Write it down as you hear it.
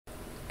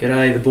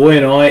G'day, the boy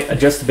and I are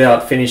just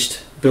about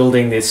finished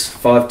building this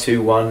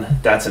 521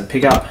 Datsun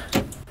pickup.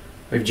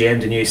 We've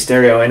jammed a new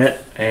stereo in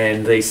it,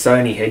 and these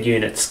Sony head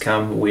units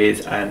come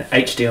with an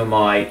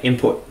HDMI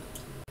input.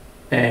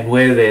 And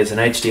where there's an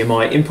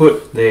HDMI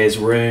input, there's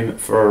room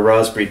for a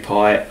Raspberry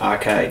Pi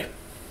arcade.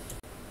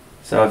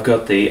 So I've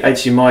got the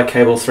HDMI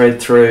cable thread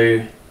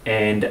through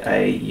and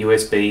a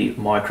USB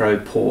micro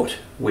port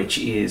which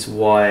is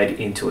wired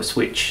into a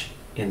switch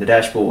in the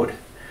dashboard.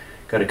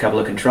 Got a couple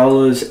of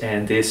controllers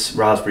and this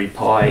Raspberry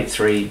Pi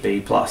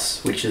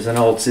 3B+, which is an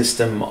old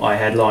system I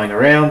had lying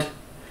around.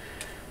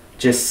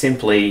 Just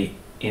simply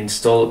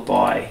install it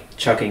by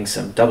chucking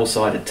some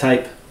double-sided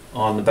tape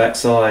on the back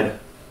side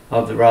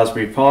of the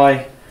Raspberry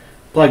Pi,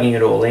 plugging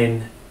it all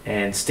in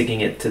and sticking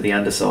it to the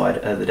underside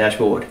of the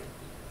dashboard.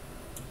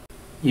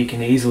 You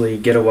can easily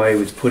get away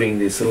with putting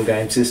this little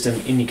game system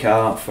in your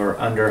car for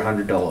under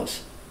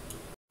 $100.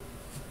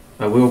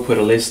 I will put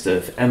a list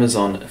of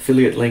Amazon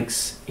affiliate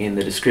links in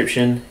the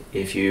description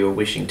if you're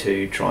wishing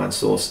to try and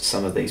source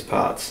some of these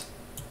parts.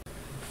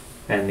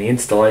 And the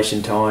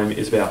installation time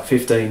is about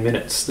 15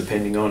 minutes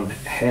depending on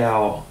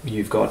how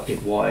you've got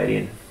it wired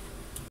in.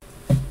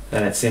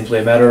 And it's simply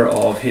a matter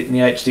of hitting the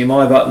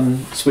HDMI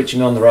button,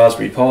 switching on the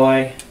Raspberry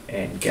Pi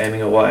and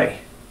gaming away.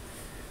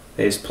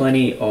 There's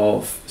plenty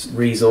of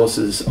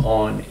resources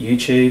on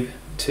YouTube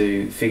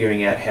to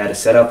figuring out how to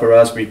set up a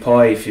Raspberry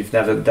Pi if you've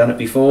never done it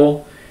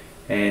before.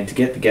 And to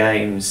get the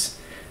games,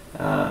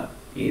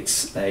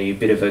 it's a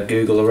bit of a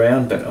Google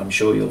around, but I'm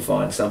sure you'll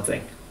find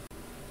something.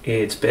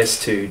 It's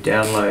best to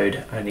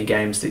download only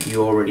games that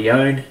you already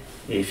own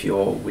if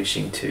you're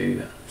wishing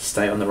to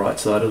stay on the right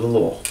side of the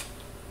law.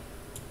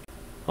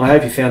 I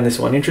hope you found this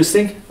one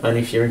interesting, and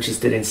if you're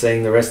interested in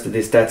seeing the rest of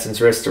this Datsun's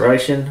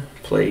restoration,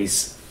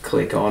 please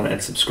click on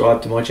and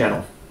subscribe to my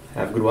channel.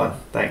 Have a good one.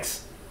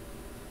 Thanks.